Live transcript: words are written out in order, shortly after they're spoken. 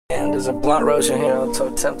And there's a blunt roach in here, I'm so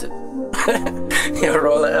tempted. Yeah,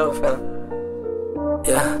 roll the L, fam.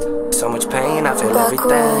 Yeah, so much pain, I feel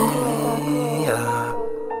everything. Yeah.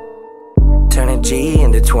 Turning G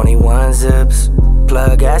into 21 zips.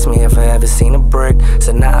 Plug asked me if I ever seen a brick.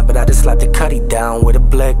 Said nah, but I just slapped the cutty down with a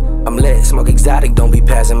blick. I'm lit, smoke exotic, don't be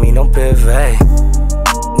passing me no pivot.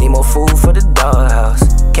 Need more food for the doghouse.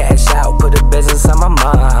 Cash out, put a business on my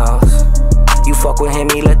mom's house. You fuck with him,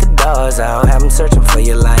 he let the dogs out. Have him searching for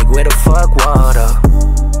you like, where the fuck water?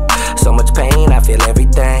 So much pain, I feel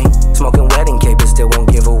everything. Smoking wedding cake, but still won't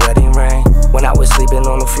give a wedding ring. When I was sleeping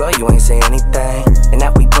on the floor, you ain't say anything. And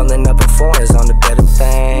now we pulling up in foreigns on the better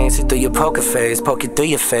things. See through your poker face, poke it through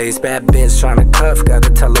your face. Bad bitch tryna cuff, gotta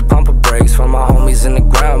tell her pump her brakes. For my homies in the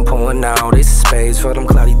ground, pouring out this space. For them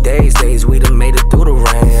cloudy days we done made it through the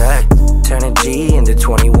rain. Hey. Turning G into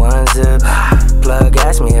 21 zip. Plug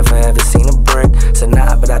asked me if I ever seen a brick. Said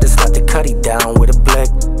nah, but I just slapped the cutty down with a blick.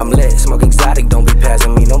 I'm lit, smoke exotic, don't be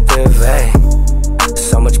passing me no pivot.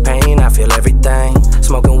 So much pain, I feel everything.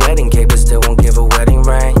 Smoking wedding cake, but still won't give a wedding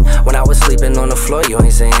ring. When I was sleeping on the floor, you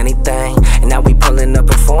ain't say anything. And now we pulling up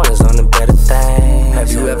in foreigners on the better thing.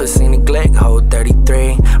 Have you ever seen a glick hold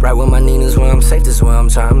 33? Right with my Nina's where I'm safe, that's where I'm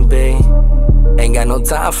trying to be. Ain't got no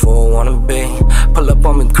time for a wannabe. Pull up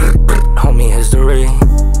on me, homie, history.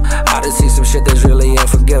 I done see some shit that's really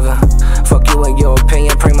unforgiving. Fuck you and your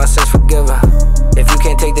opinion, pray my sins forgiven. If you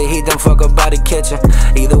can't take the heat, then fuck about the kitchen.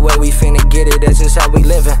 Either way, we finna get it, that's just how we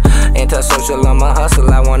living. Antisocial on my hustle,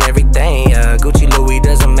 I want everything. Gucci, Louis,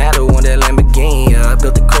 doesn't matter, want that Lamborghini.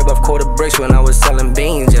 Built the crib off quarter bricks when I was selling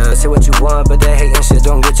beans. Say what you want, but that hating shit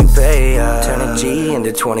don't get you paid. Turning G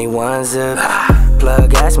into 21 zip.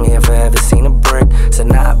 Plug asked me if I ever seen a brick. Said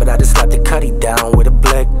nah, but I just slapped the cutty down with a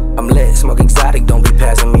blick. I'm lit, smoke exotic, don't be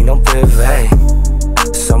passing me no pivot.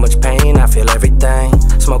 So much pain, I feel everything.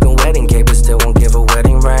 Smoking wedding cake, but still won't give a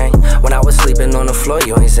wedding ring. When I was sleeping on the floor,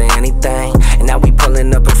 you ain't say anything.